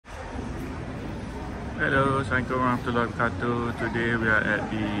Hello, Assalamualaikum warahmatullahi wabarakatuh. Today we are at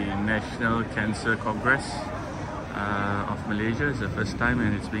the National Cancer Congress of Malaysia. It's the first time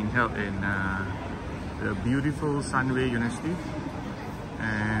and it's being held in the beautiful Sunway University.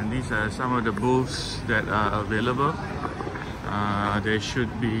 And these are some of the booths that are available. There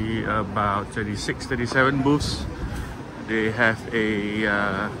should be about 36-37 booths. They have a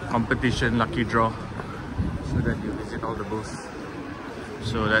competition lucky draw so that you visit all the booths.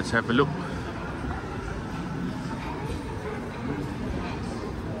 So let's have a look.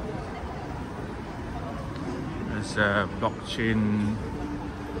 There's a blockchain.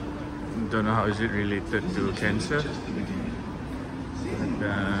 Don't know how is it related to cancer.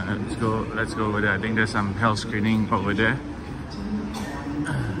 But, let's go over there. I think there's some health screening over there.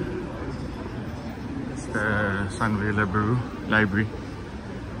 It's the Sunway Library.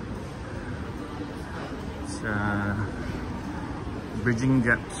 It's bridging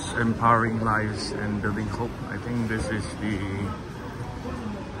gaps, empowering lives, and building hope. I think this is the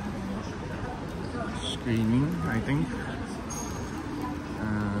screening, I think.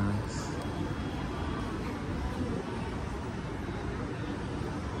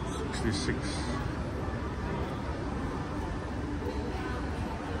 66.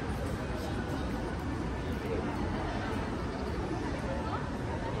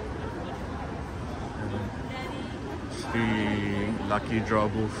 It's the lucky draw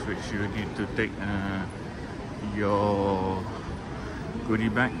booth, which you need to take your goodie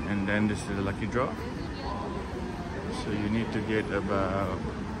bag, and then this is the lucky draw. So you need to get about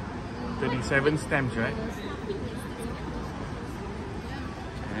 37 stamps, right?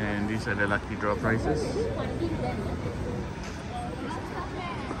 And these are the lucky draw prizes.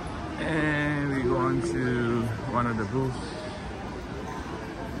 And we go on to one of the booths,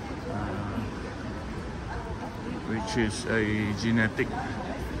 which is a genetic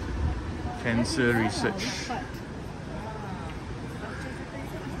cancer research.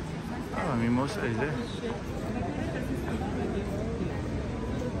 Oh, Mimosa is there.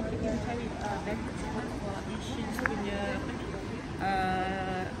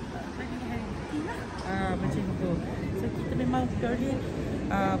 Macam tu. So kita memang purely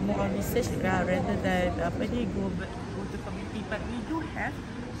more on research rather than go to community. But we do have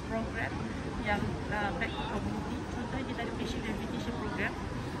program yang back to community. Contohnya kita ada patient education program.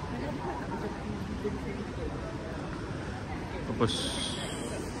 Purpose.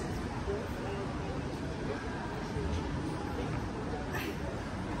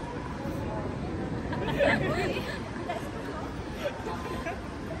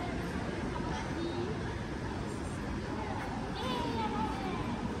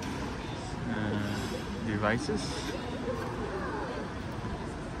 Devices.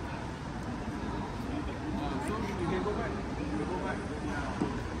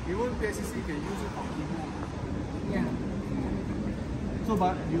 Even PSCC can use it for chemo. Yeah. So,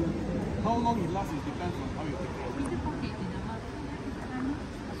 but how long it lasts, it depends on how you take it.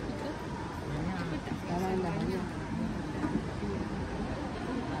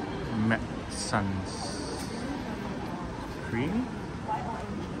 Matte sunscreen.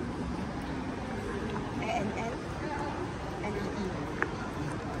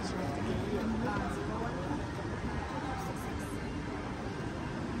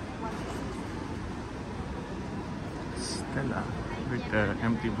 Stella with the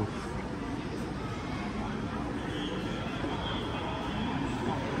empty booth.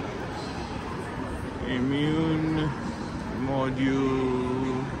 Immune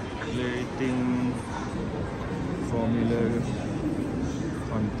modulating formula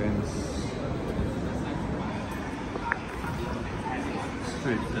contents.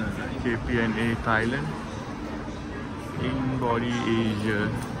 With KPNA Thailand. In Body Asia.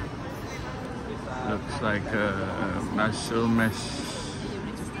 Looks like a muscle mesh.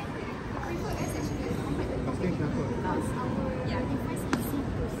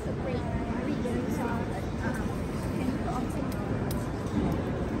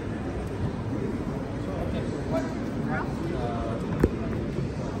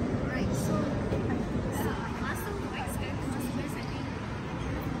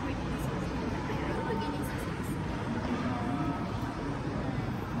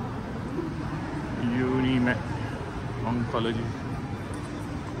 Oncology.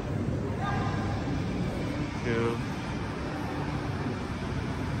 Here.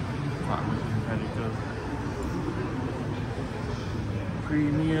 Medical.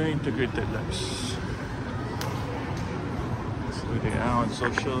 Premier Integrated Labs. So they are on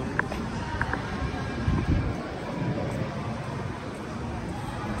social.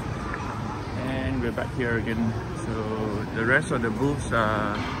 And we're back here again. So the rest of the booths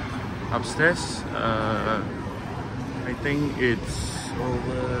are upstairs. I think it's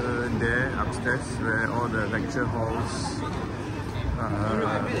over there upstairs where all the lecture halls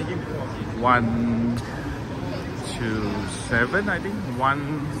 1 to 7, I think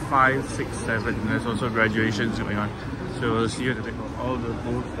 1, 5, 6, 7. There's also graduations going on, so we'll see you at all the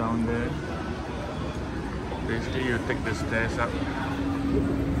booths down there. Basically you take the stairs up,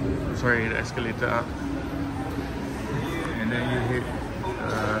 sorry, the escalator up, and then you head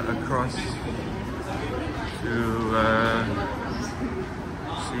across to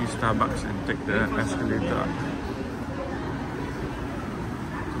see Starbucks and take the escalator up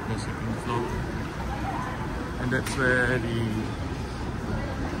to the second floor, and that's where the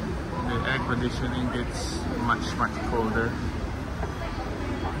air conditioning gets much colder,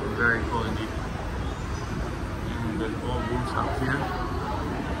 very cold indeed. And there's more booths up here.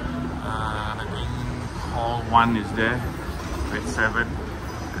 I think hall 1 is there with 7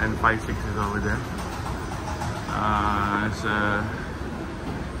 and 5, 6 is over there.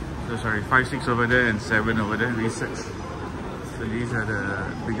 So sorry, 5, 6 over there and 7 over there, research. So these are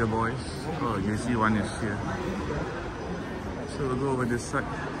the bigger boys. Oh, you see one is here. So we'll go over this side.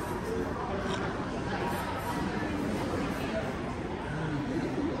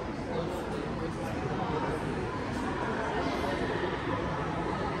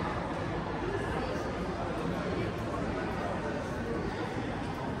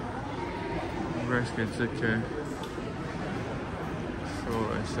 Breast cancer care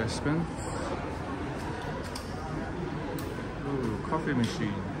for assessment. Ooh, coffee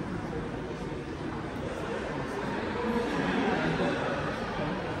machine.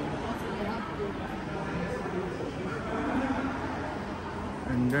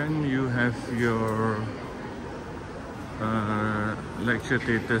 And then you have your lecture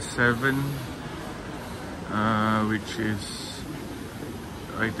theatre 7, which is,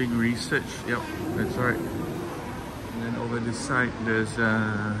 I think, research. Yep, that's right. And then over this side there's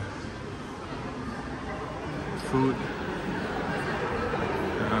food,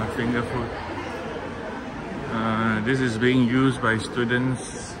 finger food. This is being used by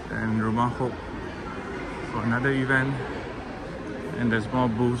students and Rumah Hope for another event. And there's more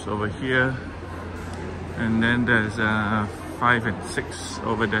booths over here. And then there's 5 and 6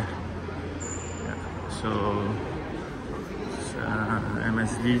 over there. Yeah, so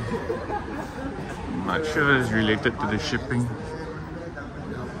MSD. I'm not sure it's related to the shipping.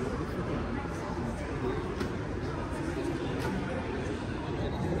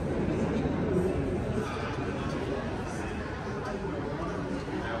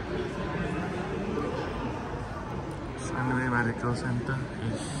 Sunway Medical Center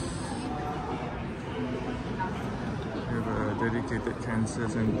is we have a dedicated cancer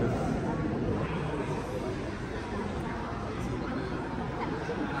center.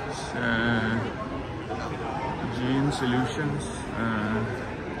 Gene Solutions,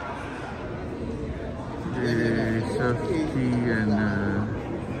 they serve tea and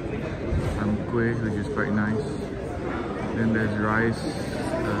some kueh, which is quite nice. Then there's rice,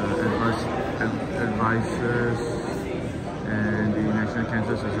 advisors, and the National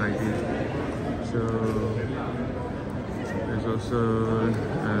Cancer Society. So there's also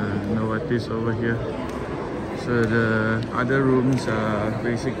Novartis over here. So the other rooms are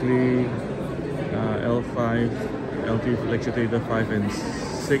basically L5, LT Lecture Theatre 5 and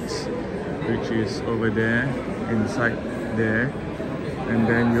 6, which is over there, inside there. And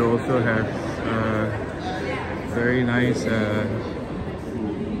then you also have very nice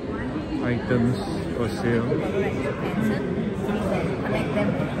items for sale.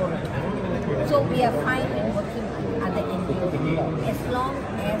 So we are fine in working with other individuals as long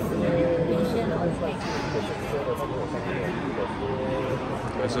as the patient also.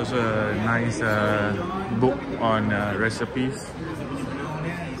 There's also a nice book on recipes.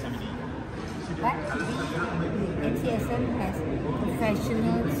 But NCSM has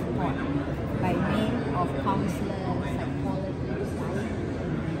professional support by way of counselors, psychologists.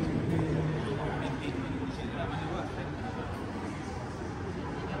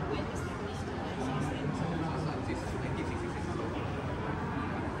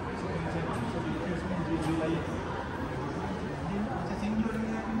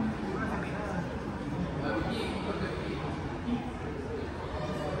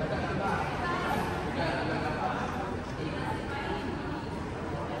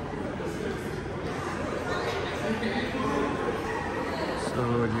 So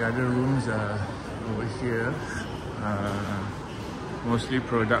the other rooms are over here, mostly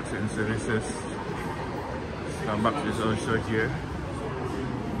products and services. Starbucks is also here.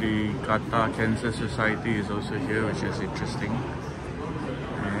 The Qatar Cancer Society is also here, which is interesting.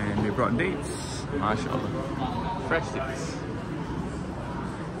 And they brought dates. MashaAllah. Fresh dates.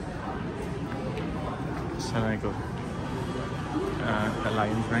 Assalamualaikum.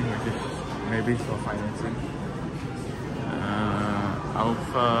 Alliance Bank, which is maybe for financing.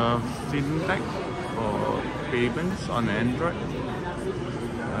 Alpha FinTech for payments on Android.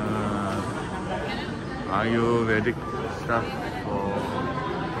 Ayurvedic stuff for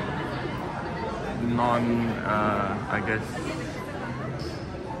I guess,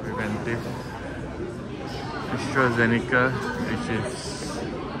 preventive. AstraZeneca, which is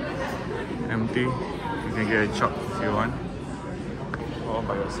empty. You can get a chop if you want, or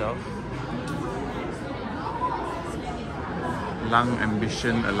by yourself. Lung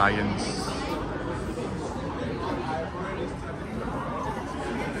Ambition Alliance.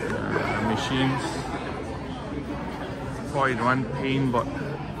 Machines. 4-in-1 paintbot.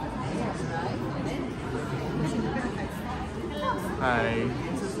 Hi.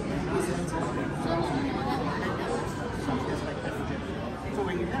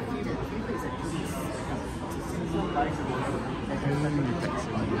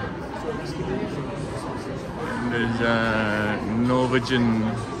 There's Novagen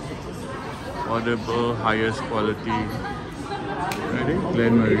Audible highest quality. Ready?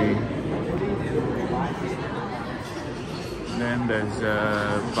 Glenmarie. Then there's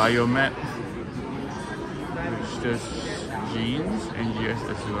Biomet, which does genes, NGS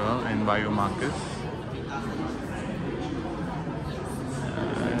as well, and biomarkers.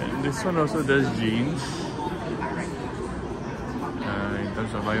 This one also does genes. In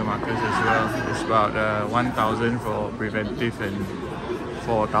terms of biomarkers as well, it's about 1,000 for preventive and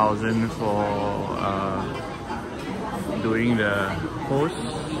 4,000 for doing the post.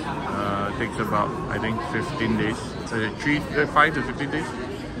 Takes about, I think, 15 days. So 5 to 15 days.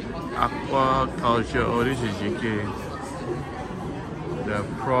 Aquaculture, oh, this is GK. The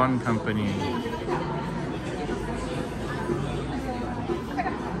prawn company.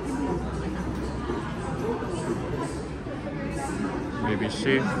 Baby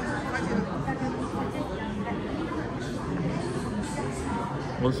Safe.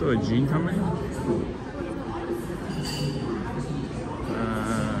 Also a gene company.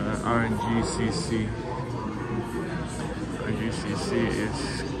 RGCC. RGCC is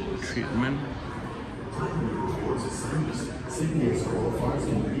treatment.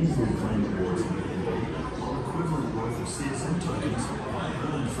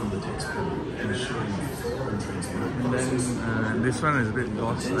 And then this one is a bit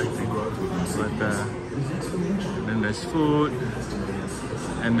lost, I think. But then there's food.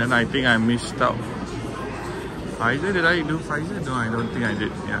 And then I think I missed out Pfizer. Did I do Pfizer? No, I don't think I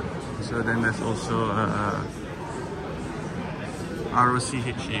did. Yeah. So then there's also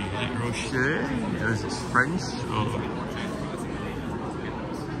ROCHA, like Rocher. This is French. So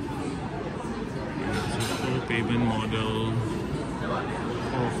it's a full payment model,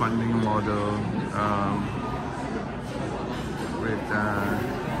 full funding model with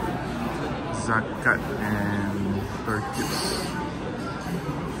zakat and purchase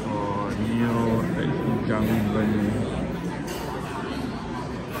for neo-government.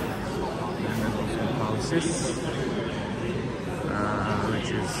 Which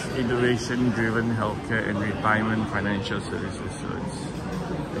is innovation-driven healthcare and retirement financial services. So it's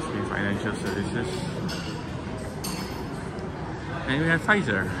basically financial services. And we have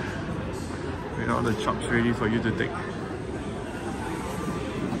Pfizer with all the chops ready for you to take.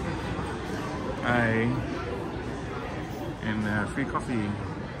 And free coffee.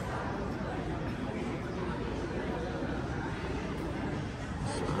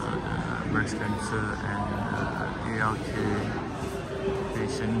 Breast cancer and ALK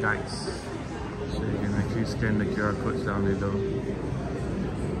patient guides. So you can actually scan the QR codes down below.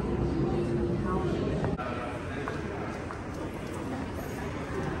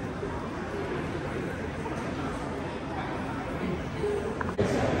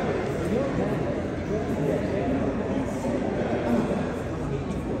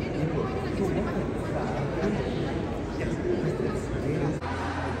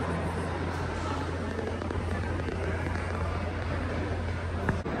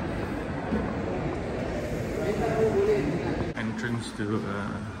 Entrance to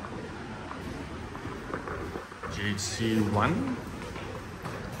JC1.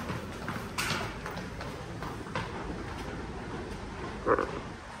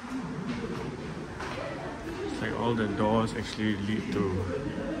 It's like all the doors actually lead to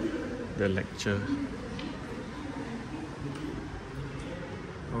the lecture.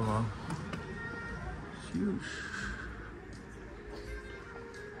 Oh wow, it's huge.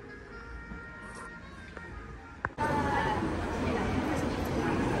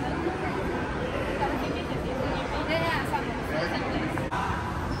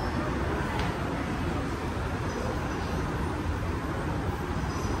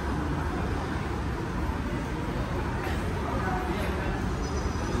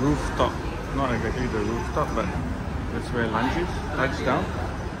 rooftop. Not exactly the rooftop, but that's where lunch is. Lunch down.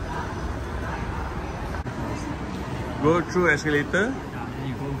 Go through escalator. Yeah, then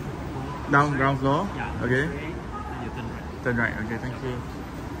you go Down ground floor. Yeah. Okay. Then you turn right. Turn right. Okay, thank you.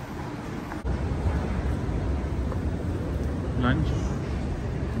 Lunch.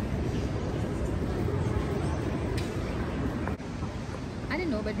 I don't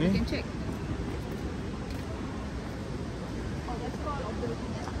know, but Yeah. we can check.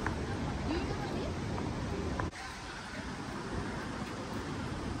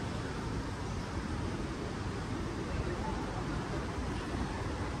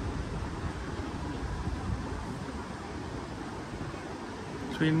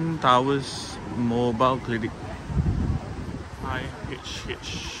 Twin Towers Mobile Clinic.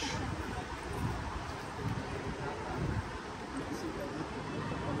 IHH.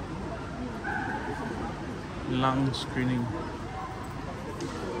 Lung screening.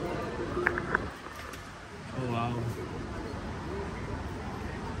 Oh wow.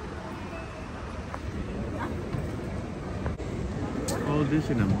 All this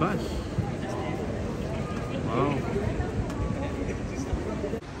in a bus. Wow.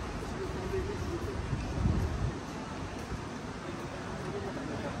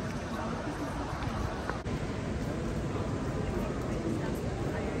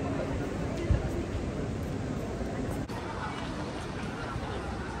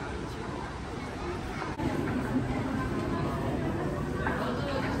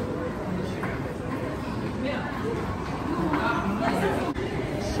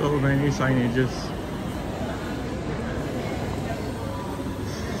 So many signages.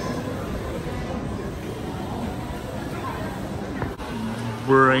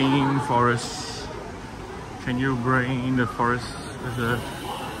 Brain forest. Can you brain the forest? There's a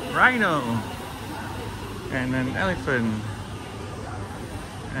rhino and an elephant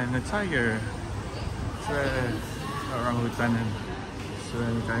and a tiger. It's orangutan. So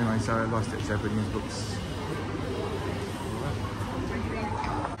anytime I saw I lost at Japanese books.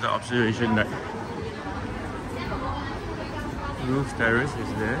 The observation deck. Roof terrace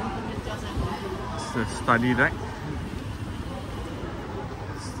is there. It's the study deck.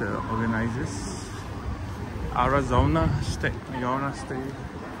 It's the organizers. Arizona State. Arizona State.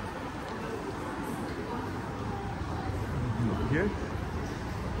 Here.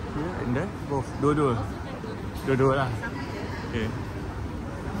 Here and there. Both. Dua-dua. Dua-dua lah. Okay.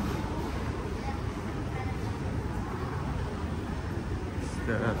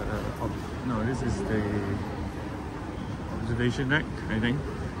 No, this is the observation deck, I think.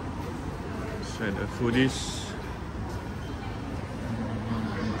 So the food is,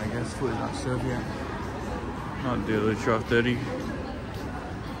 I guess food is not served yet. Not till 12:30.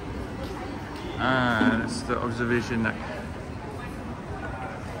 Ah, that's the observation deck.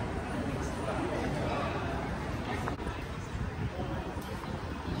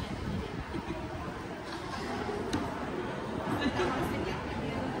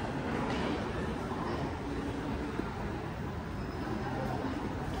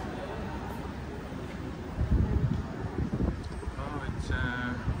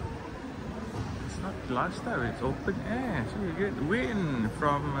 Glass tower, it's open air, so you get wind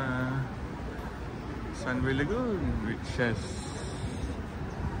from Sunway Lagoon, which has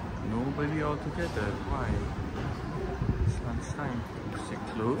nobody altogether. Why? It's lunchtime. It's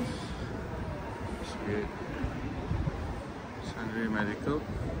closed. It's good. Sunway Medical,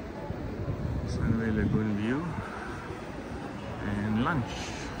 Sunway Lagoon View, and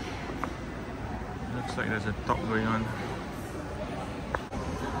lunch. Looks like there's a talk going on.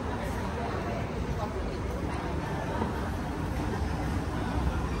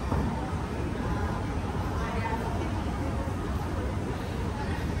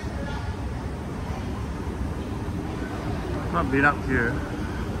 Not been up here.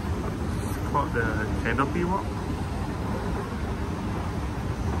 It's called the Canopy Walk.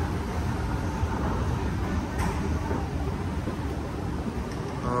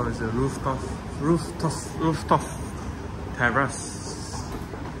 Oh, it's a rooftop terrace.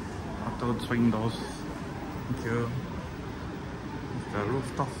 Auto swing doors. Thank you. It's the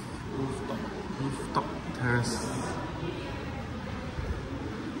rooftop terrace.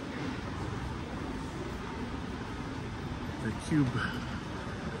 The cube,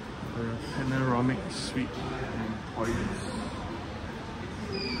 the panoramic suite and toilets.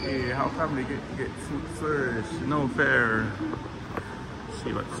 Hey, how come they get food first? No fair.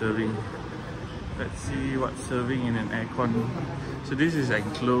 See what's serving. Let's see what's serving in an aircon. So this is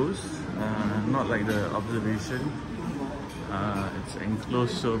enclosed, not like the observation. It's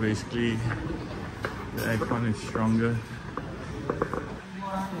enclosed, so basically the aircon is stronger.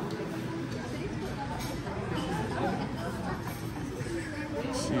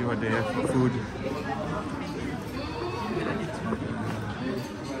 see what they have for food.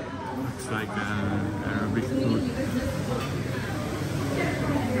 Looks like Arabic food.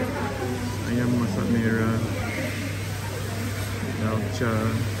 Ayam masak merah, dalcha,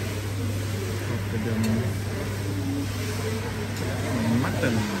 papadum,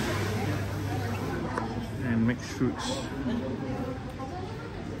 mutton, and mixed fruits.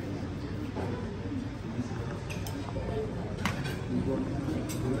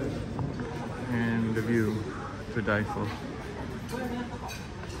 And the view to die for.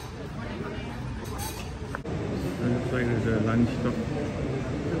 Looks like there's a lunch stop.